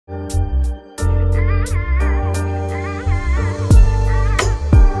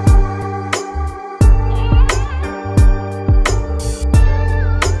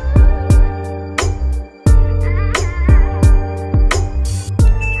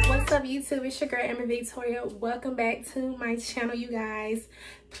up, YouTube? It's your girl Emma Victoria. Welcome back to my channel, you guys.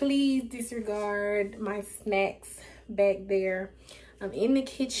 Please disregard my snacks back there. I'm in the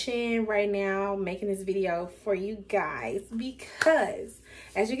kitchen right now making this video for you guys because,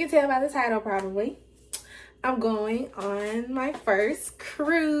 as you can tell by the title probably, I'm going on my first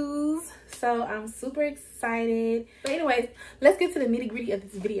cruise. So I'm super excited. But anyways, let's get to the nitty-gritty of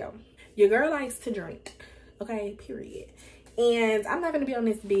this video. Your girl likes to drink, okay, period. And I'm not gonna be on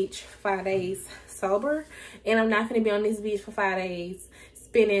this beach for 5 days sober, and I'm not gonna be on this beach for 5 days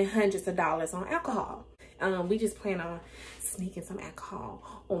spending hundreds of dollars on alcohol. We just plan on sneaking some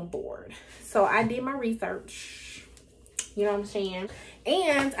alcohol on board. So I did my research, you know what I'm saying,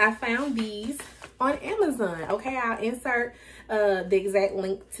 and I found these on Amazon. Okay, I'll insert the exact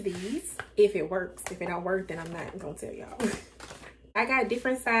link to these if it works. If it don't work, then I'm not gonna tell y'all. I got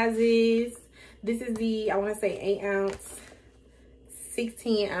different sizes. This is the, I want to say 8 ounce,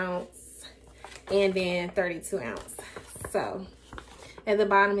 16 ounce, and then 32 ounce. So at the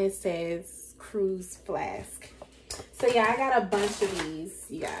bottom it says cruise flask. So yeah, I got a bunch of these,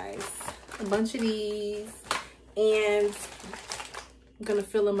 you guys, a bunch of these, and I'm gonna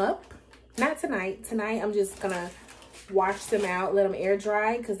fill them up. Not tonight. Tonight I'm just gonna wash them out, let them air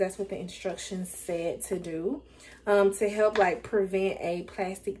dry, because that's what the instructions said to do, to help like prevent a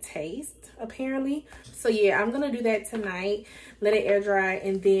plastic taste apparently. So yeah, I'm gonna do that tonight, let it air dry,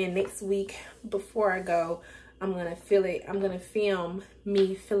 and then next week before I go, I'm gonna fill it. I'm gonna film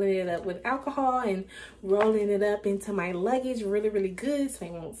me filling it up with alcohol and rolling it up into my luggage really good so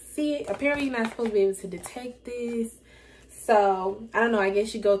they won't see it. Apparently you're not supposed to be able to detect this, so I don't know, I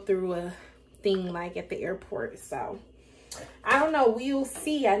guess you go through a thing like at the airport. So I don't know, we'll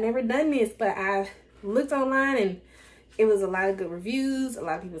see. I never done this, but I looked online and it was a lot of good reviews. A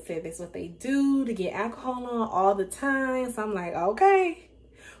lot of people said that's what they do to get alcohol on all the time. So I'm like, okay,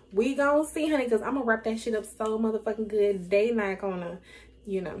 we gonna see, honey, because I'm gonna wrap that shit up so motherfucking good. They not gonna,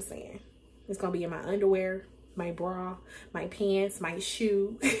 you know what I'm saying, it's gonna be in my underwear, my bra, my pants, my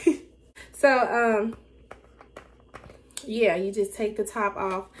shoe. So yeah, you just take the top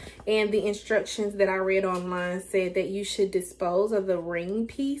off, and the instructions that I read online said that you should dispose of the ring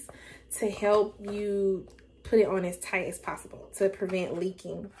piece to help you put it on as tight as possible to prevent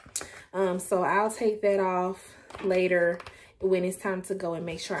leaking. So I'll take that off later when it's time to go and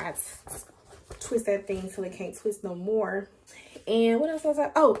make sure I twist that thing till it can't twist no more. And what else was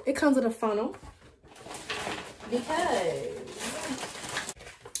I? Oh, it comes with a funnel, because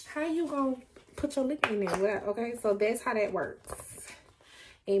how you gonna put your liquor in there? Well, okay, so that's how that works.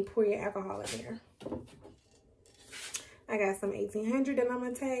 And pour your alcohol in there. I got some 1800 that I'm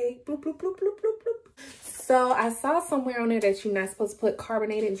gonna take. Bloop, bloop, bloop, bloop, bloop, bloop. So I saw somewhere on there that you're not supposed to put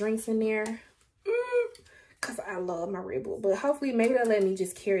carbonated drinks in there, because I love my Red Bull. But hopefully maybe they'll let me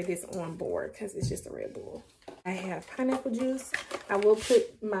just carry this on board because it's just a Red Bull. I have pineapple juice. I will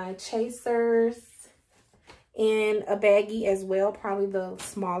put my chasers in a baggie as well, probably the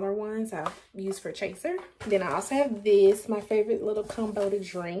smaller ones I'll use for chaser. Then I also have this, my favorite little combo to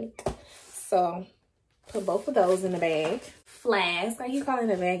drink. So put both of those in the bag. Flask, I keep calling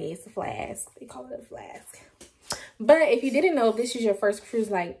it a baggie, it's a flask. They call it a flask. But if you didn't know, if this is your first cruise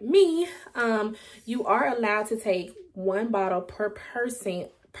like me, you are allowed to take 1 bottle per person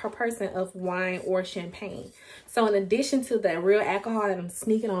of wine or champagne. So in addition to the real alcohol that I'm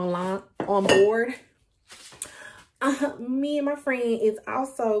sneaking on board, me and my friend is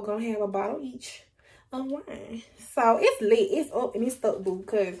also gonna have a bottle each of wine. So it's lit, it's up and it's stuck, boo,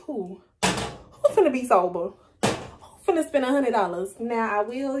 because who finna be sober? Who finna spend $100? Now I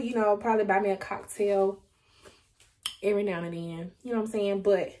will, you know, probably buy me a cocktail every now and then, you know what I'm saying,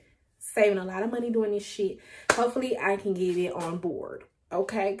 but saving a lot of money doing this shit. Hopefully I can get it on board,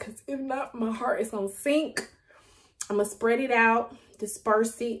 okay? Because if not, my heart is gonna sink. I'm gonna spread it out,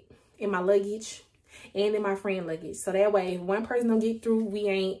 disperse it in my luggage and in my friend luggage, so that way if one person don't get through, we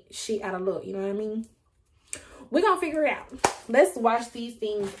ain't shit out of luck, you know what I mean? We're gonna figure it out. Let's wash these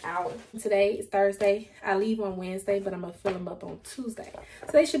things out. Today is Thursday. I leave on Wednesday, but I'm gonna fill them up on Tuesday,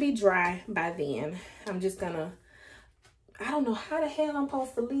 so they should be dry by then. I'm just gonna, I don't know how the hell I'm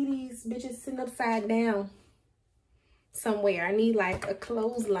supposed to leave these bitches sitting upside down somewhere. I need like a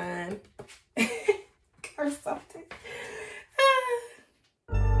clothesline or something.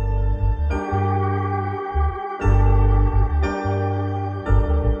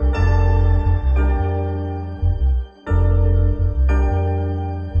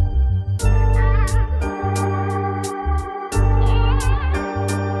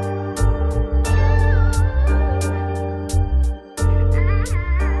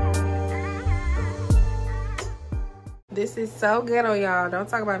 This is so ghetto, y'all. Don't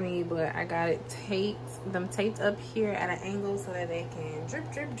talk about me, but I got it taped up here at an angle so that they can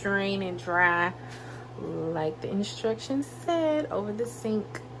drip, drip, drain, and dry like the instructions said over the sink.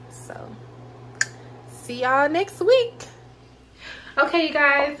 So see y'all next week. Okay, you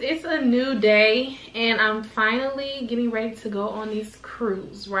guys, it's a new day and I'm finally getting ready to go on this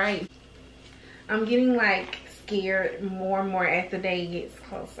cruise, right? I'm getting like scared more and more as the day gets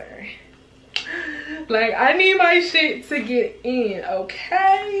closer. Like, I need my shit to get in,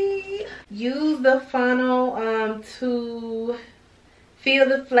 okay? Use the funnel to fill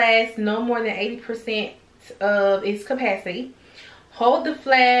the flask no more than 80% of its capacity. Hold the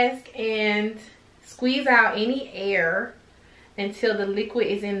flask and squeeze out any air until the liquid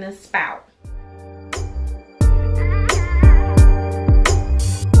is in the spout.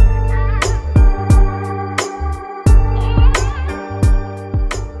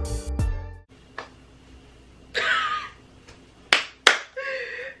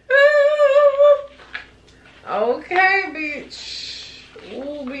 Okay, bitch.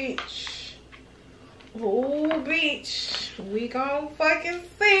 Ooh, bitch. Ooh, bitch. We gon' fucking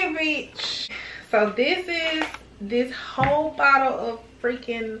see, bitch. So this whole bottle of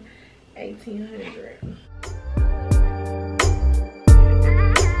freaking 1800.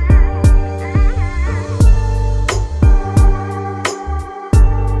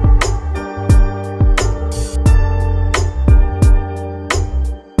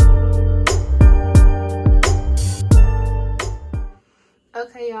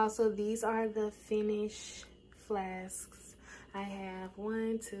 Okay, y'all, so these are the finished flasks. I have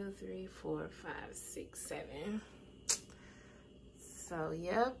 1, 2, 3, 4, 5, 6, 7. So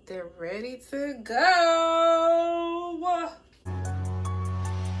yep, they're ready to go.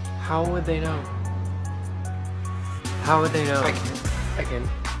 How would they know? How would they know? I can't.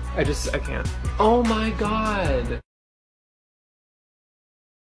 I can't. Oh my god.